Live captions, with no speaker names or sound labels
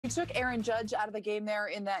You took Aaron Judge out of the game there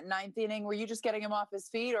in that ninth inning. Were you just getting him off his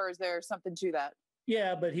feet, or is there something to that?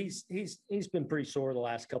 Yeah, but he's been pretty sore the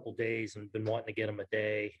last couple of days and been wanting to get him a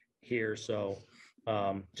day here. So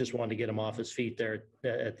just wanted to get him off his feet there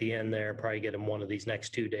at the end there. Probably get him one of these next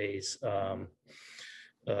 2 days, a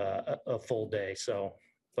full day. So,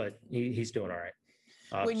 but he's doing all right.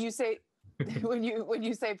 When you say when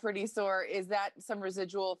you say pretty sore, is that some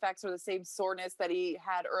residual effects or the same soreness that he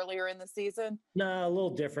had earlier in the season? No, a little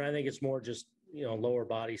different. I think it's more just lower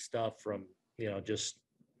body stuff from just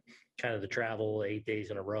kind of the travel 8 days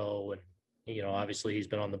in a row, and obviously he's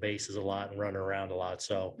been on the bases a lot and running around a lot.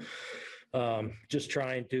 So just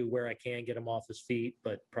trying to where I can get him off his feet,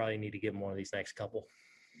 but probably need to give him one of these next couple.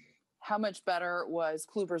 How much better was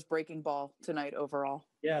Kluber's breaking ball tonight overall?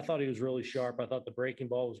 Yeah, I thought he was really sharp. I thought the breaking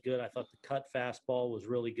ball was good. I thought the cut fastball was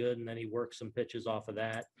really good, and then he worked some pitches off of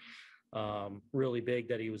that. Really big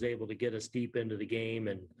that he was able to get us deep into the game.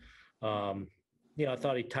 And, I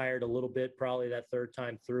thought he tired a little bit probably that third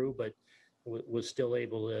time through, but was still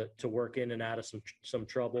able to work in and out of some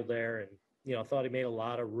trouble there. And, I thought he made a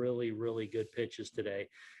lot of really, really good pitches today.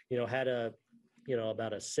 Had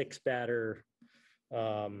about a 6-batter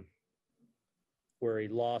where he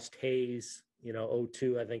lost Hayes,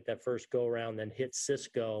 0-2, I think that first go around, then hit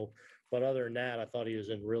Cisco. But other than that, I thought he was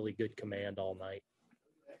in really good command all night.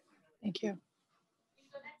 Thank you.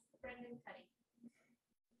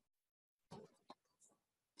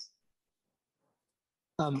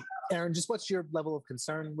 Aaron, just what's your level of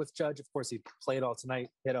concern with Judge? Of course, he played all tonight,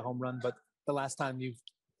 hit a home run, but the last time you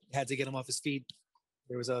had to get him off his feet,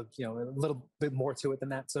 there was a little bit more to it than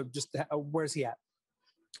that. So just where's he at?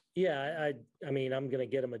 Yeah, I mean, I'm going to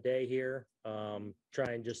get him a day here,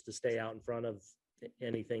 trying just to stay out in front of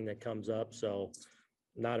anything that comes up. So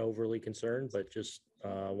not overly concerned, but just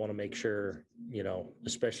want to make sure,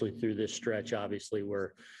 especially through this stretch, obviously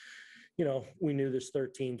we're, we knew this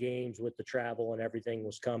 13 games with the travel and everything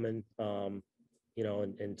was coming, and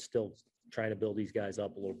still trying to build these guys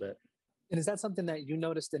up a little bit. And is that something that you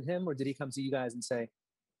noticed in him, or did he come to you guys and say,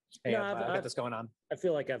 hey, I've got this going on? I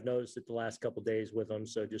feel like I've noticed it the last couple of days with him.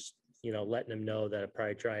 So just, letting him know that I'd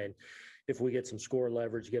probably try and, if we get some score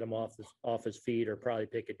leverage, get him off his feet, or probably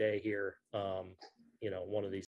pick a day here, one of these.